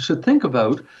should think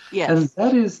about, and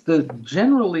that is the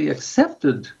generally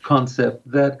accepted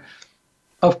concept that,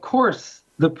 of course,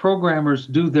 the programmers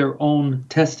do their own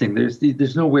testing.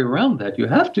 There's no way around that. You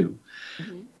have to.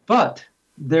 Mm-hmm. But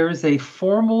there is a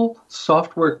formal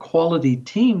software quality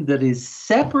team that is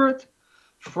separate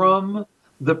from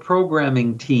the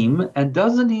programming team and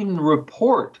doesn't even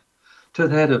report to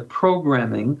the head of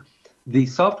programming. The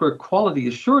software quality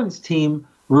assurance team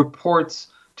reports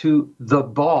to the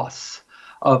boss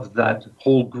of that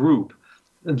whole group.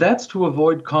 And that's to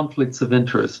avoid conflicts of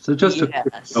interest. So just a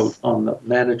quick note on the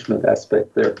management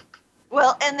aspect there.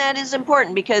 Well, and that is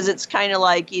important because it's kind of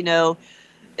like, the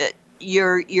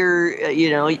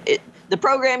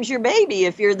program's your baby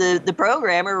if you're the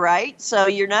programmer, right? So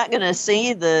you're not going to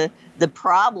see the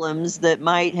problems that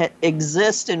might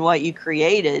exist in what you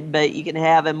created, but you can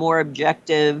have a more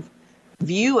objective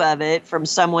view of it from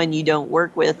someone you don't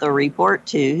work with or report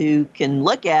to who can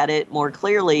look at it more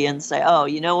clearly and say, oh,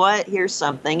 you know what, here's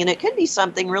something. And it could be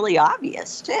something really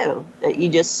obvious, too, that you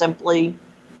just simply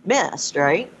missed,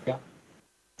 right? Yeah,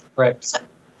 right.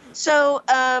 So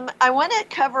I want to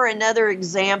cover another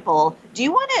example. Do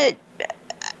you want to...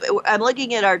 I'm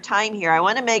looking at our time here. I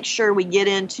want to make sure we get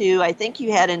into, I think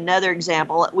you had another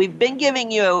example. We've been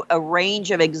giving you a range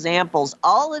of examples.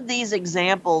 All of these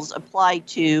examples apply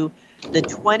to the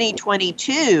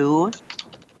 2022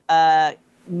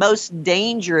 most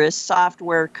dangerous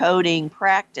software coding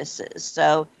practices.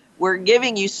 So we're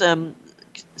giving you some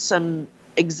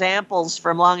examples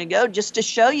from long ago just to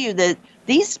show you that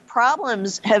these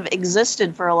problems have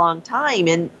existed for a long time.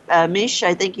 And Mish,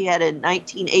 I think you had a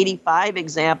 1985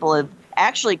 example of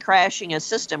actually crashing a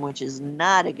system, which is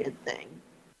not a good thing.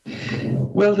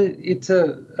 Well, the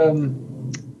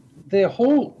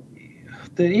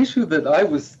issue that I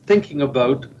was thinking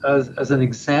about as an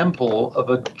example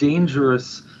of a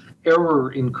dangerous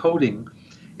error in coding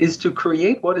is to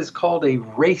create what is called a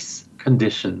race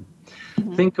condition.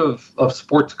 Mm-hmm. Think of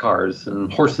sports cars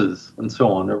and horses and so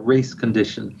on, a race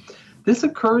condition. This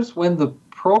occurs when the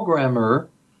programmer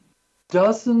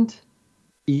doesn't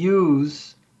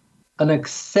use an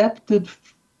accepted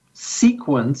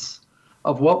sequence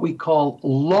of what we call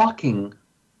locking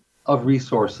of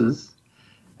resources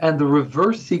and the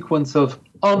reverse sequence of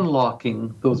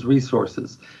unlocking those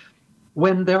resources.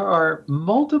 When there are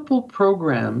multiple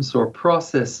programs or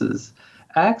processes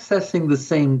accessing the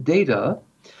same data,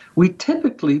 we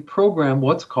typically program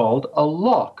what's called a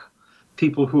lock.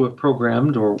 People who have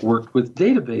programmed or worked with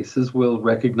databases will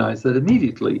recognize that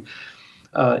immediately.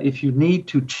 If you need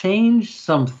to change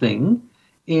something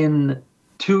in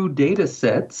two data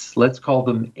sets, let's call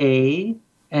them A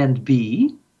and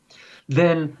B,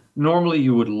 then normally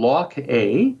you would lock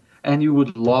A and you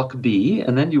would lock B,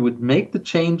 and then you would make the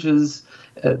changes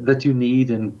that you need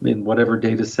in whatever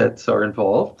data sets are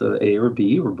involved, A or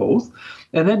B or both,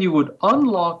 and then you would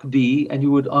unlock B and you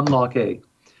would unlock A.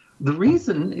 The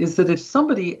reason is that if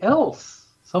somebody else,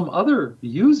 some other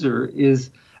user, is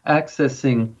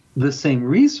accessing the same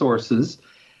resources,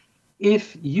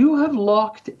 if you have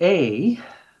locked A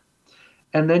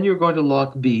and then you're going to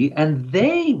lock B, and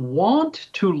they want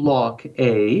to lock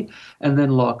A and then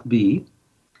lock B,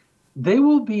 they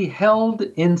will be held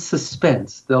in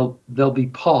suspense. They'll be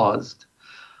paused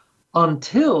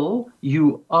until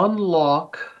you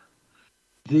unlock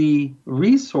the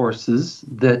resources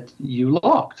that you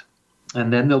locked,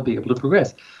 and then they'll be able to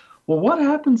progress. Well, what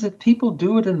happens if people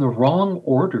do it in the wrong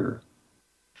order?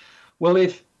 Well,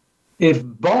 if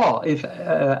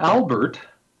Albert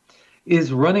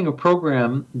is running a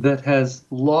program that has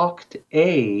locked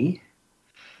A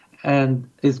and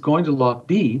is going to lock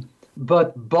B,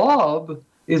 but Bob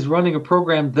is running a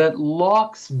program that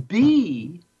locks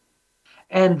B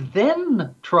and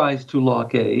then tries to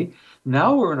lock A,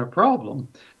 now we're in a problem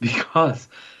because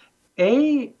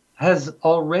A has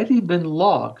already been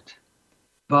locked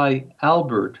by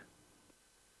Albert.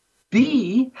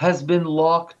 B has been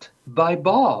locked by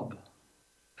Bob.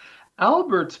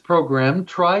 Albert's program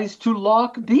tries to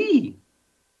lock B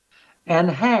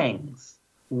and hangs,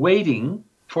 waiting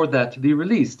for that to be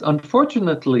released.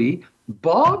 Unfortunately,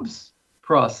 Bob's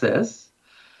process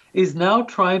is now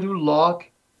trying to lock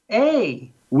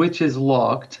A, which is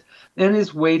locked, and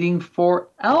is waiting for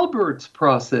Albert's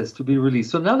process to be released.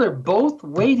 So now they're both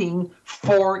waiting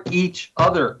for each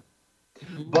other.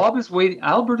 Bob is waiting,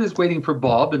 Albert is waiting for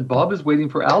Bob, and Bob is waiting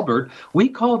for Albert. We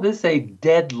call this a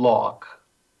deadlock.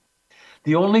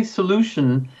 The only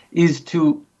solution is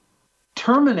to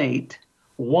terminate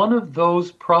one of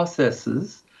those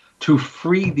processes to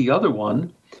free the other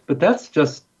one, but that's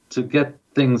just to get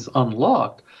things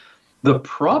unlocked. The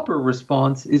proper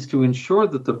response is to ensure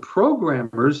that the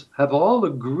programmers have all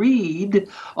agreed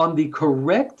on the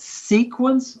correct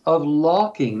sequence of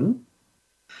locking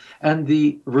and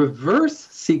the reverse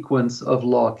sequence of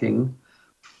locking,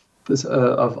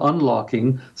 of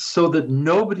unlocking, so that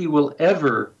nobody will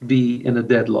ever be in a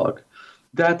deadlock.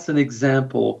 That's an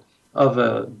example of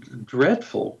a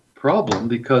dreadful problem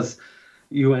because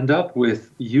you end up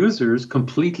with users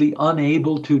completely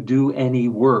unable to do any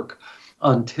work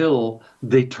until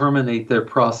they terminate their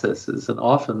processes. And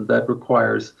often that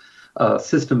requires a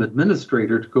system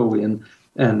administrator to go in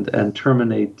and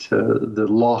terminate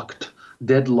the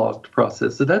deadlocked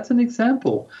process. So that's an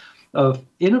example of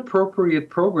inappropriate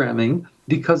programming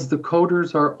because the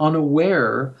coders are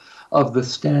unaware of the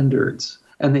standards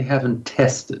and they haven't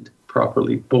tested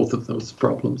properly both of those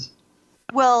problems.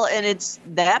 Well, and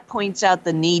that points out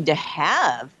the need to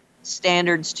have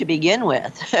standards to begin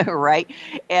with, right?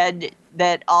 And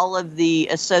that all of the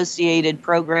associated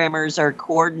programmers are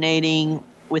coordinating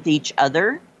with each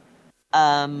other.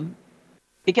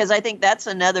 Because I think that's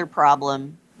another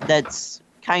problem that's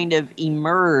kind of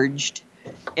emerged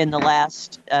in the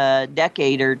last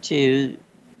decade or two,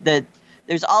 that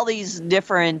there's all these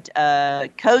different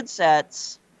code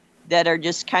sets that are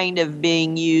just kind of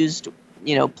being used,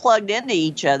 plugged into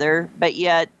each other, but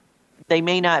yet they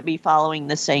may not be following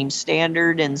the same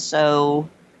standard. And so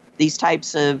these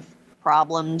types of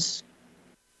problems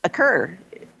occur.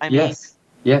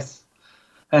 Yes.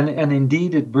 And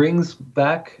indeed, it brings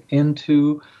back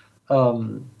into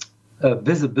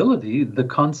visibility the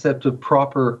concept of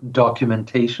proper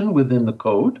documentation within the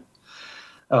code.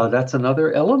 That's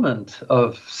another element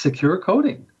of secure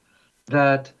coding,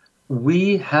 that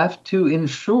we have to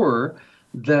ensure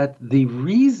that the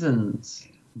reasons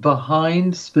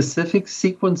behind specific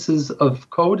sequences of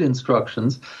code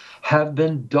instructions have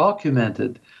been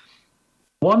documented.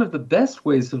 One of the best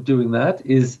ways of doing that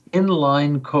is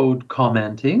inline code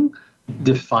commenting,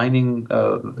 defining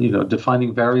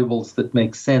variables that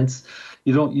make sense.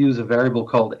 You don't use a variable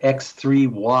called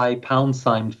x3y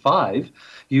 $5.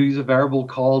 You use a variable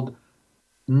called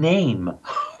name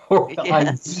or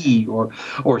ID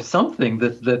or something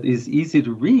that is easy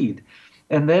to read.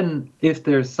 And then if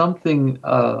there's something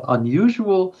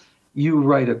unusual, you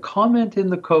write a comment in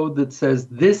the code that says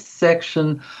this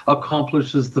section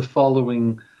accomplishes the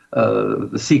following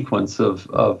the sequence of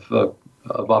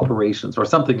operations or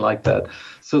something like that,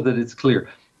 so that it's clear.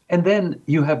 And then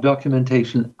you have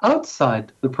documentation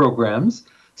outside the programs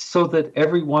so that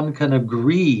everyone can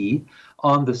agree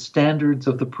on the standards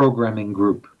of the programming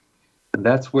group. And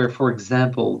that's where, for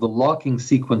example, the locking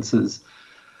sequences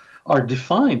are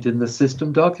defined in the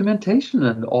system documentation,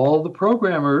 and all the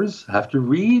programmers have to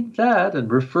read that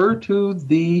and refer to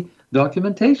the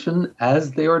documentation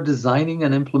as they are designing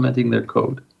and implementing their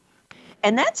code.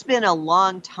 And that's been a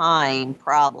long time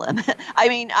problem. I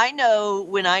mean, I know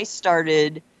when I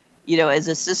started, as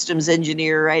a systems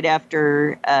engineer right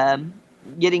after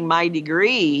getting my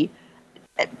degree,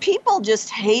 people just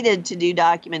hated to do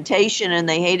documentation, and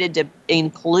they hated to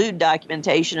include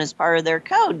documentation as part of their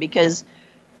code because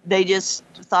they just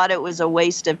thought it was a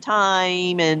waste of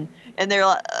time. And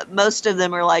they're most of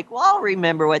them are like, well, I'll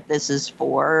remember what this is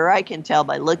for, or I can tell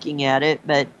by looking at it.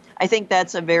 But I think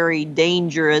that's another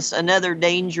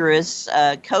dangerous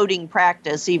coding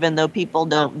practice, even though people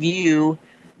don't view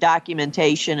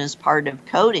documentation as part of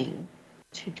coding,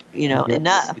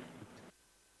 enough.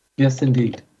 Yes,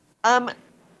 indeed.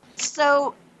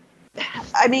 So,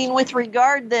 I mean, with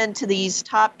regard then to these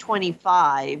top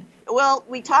 25, well,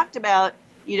 we talked about,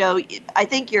 I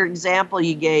think your example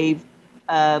you gave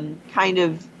kind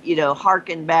of,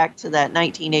 harkened back to that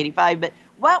 1985, but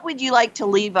what would you like to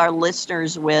leave our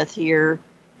listeners with here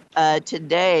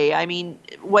today? I mean,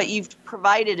 what you've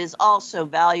provided is also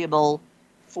valuable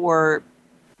for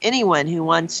anyone who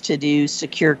wants to do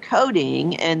secure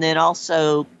coding and then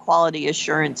also quality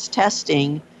assurance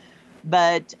testing.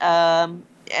 But,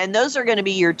 and those are going to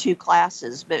be your two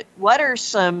classes. But what are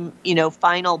some,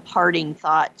 final parting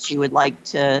thoughts you would like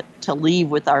to leave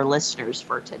with our listeners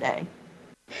for today?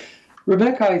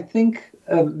 Rebecca, I think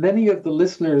many of the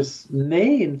listeners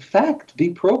may, in fact, be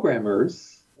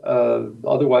programmers.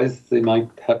 Otherwise, they might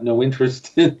have no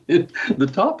interest in the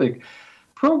topic.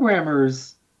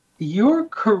 Programmers, your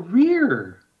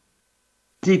career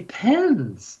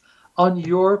depends on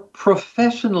your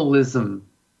professionalism.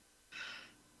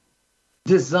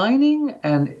 Designing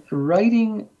and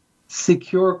writing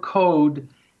secure code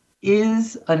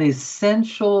is an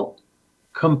essential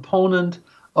component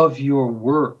of your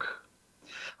work.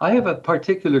 I have a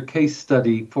particular case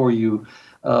study for you.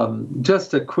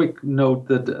 Just a quick note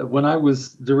that when I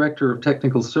was director of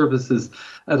technical services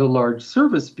at a large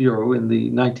service bureau in the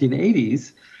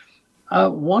 1980s,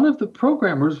 one of the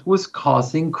programmers was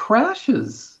causing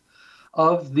crashes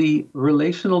of the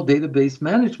relational database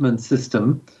management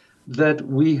system that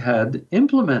we had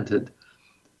implemented.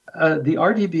 The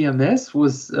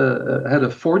RDBMS had a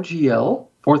 4GL,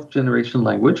 fourth generation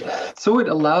language, so it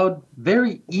allowed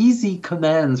very easy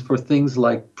commands for things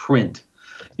like print.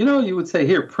 You would say,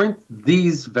 here, print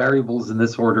these variables in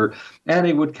this order, and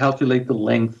it would calculate the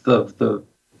length of the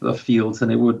fields,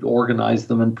 and it would organize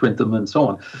them and print them and so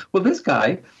on. Well, this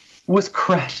guy was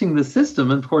crashing the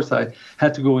system, and of course I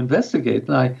had to go investigate,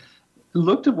 and I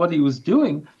looked at what he was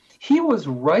doing. He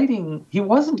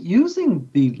wasn't using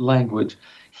the language.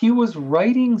 He was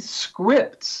writing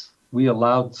scripts. We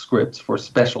allowed scripts for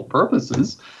special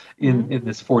purposes in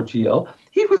this 4GL.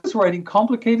 He was writing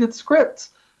complicated scripts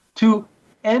to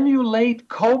emulate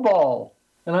COBOL.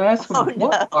 And I asked him,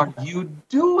 what are you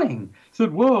doing? He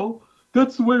said, well,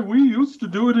 that's the way we used to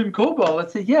do it in COBOL. I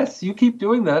said, yes, you keep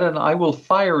doing that and I will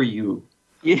fire you.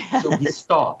 Yes. So he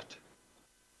stopped.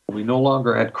 We no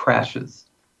longer had crashes.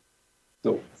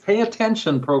 So pay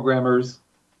attention, programmers.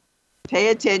 Pay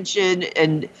attention,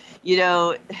 and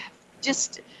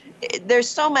there's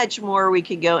so much more we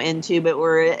could go into, but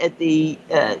we're at the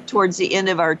towards the end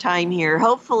of our time here.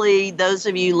 Hopefully, those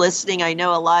of you listening, I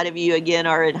know a lot of you again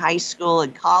are in high school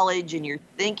and college, and you're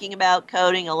thinking about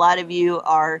coding. A lot of you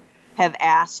have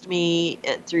asked me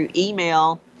through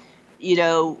email,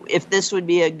 if this would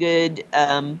be a good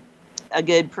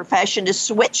profession to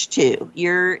switch to.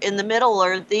 You're in the middle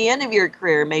or at the end of your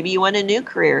career. Maybe you want a new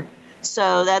career.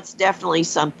 So that's definitely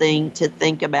something to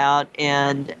think about.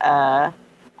 And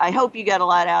I hope you got a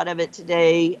lot out of it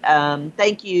today.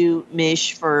 Thank you,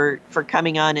 Mish, for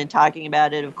coming on and talking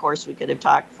about it. Of course, we could have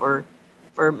talked for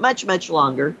much, much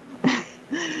longer.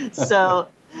 So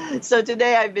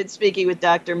today I've been speaking with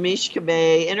Dr. Mish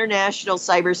Kabay, international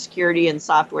cybersecurity and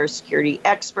software security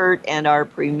expert and our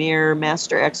premier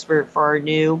master expert for our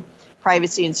new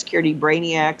Privacy and Security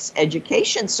Brainiacs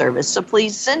education service. So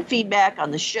please send feedback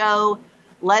on the show.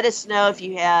 Let us know if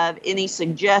you have any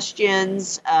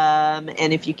suggestions.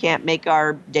 And if you can't make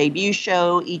our debut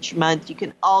show each month, you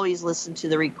can always listen to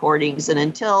the recordings. And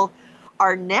until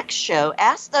our next show,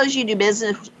 ask those you do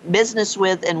business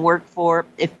with and work for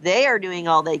if they are doing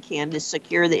all they can to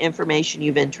secure the information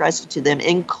you've entrusted to them,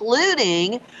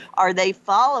 including, are they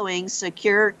following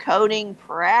secure coding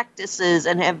practices,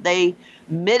 and have they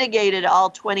mitigated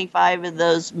all 25 of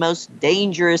those most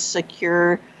dangerous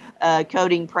secure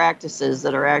coding practices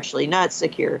that are actually not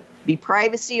secure. Be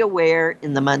privacy aware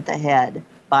in the month ahead.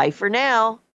 Bye for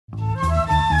now.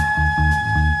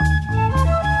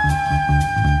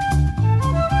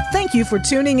 Thank you for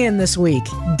tuning in this week.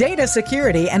 Data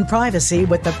security and privacy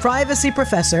with the Privacy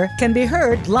Professor can be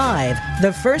heard live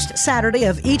the first Saturday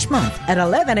of each month at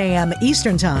 11 a.m.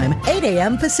 Eastern Time, 8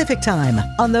 a.m. Pacific Time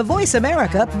on the Voice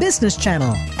America Business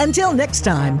Channel. Until next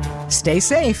time, stay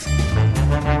safe.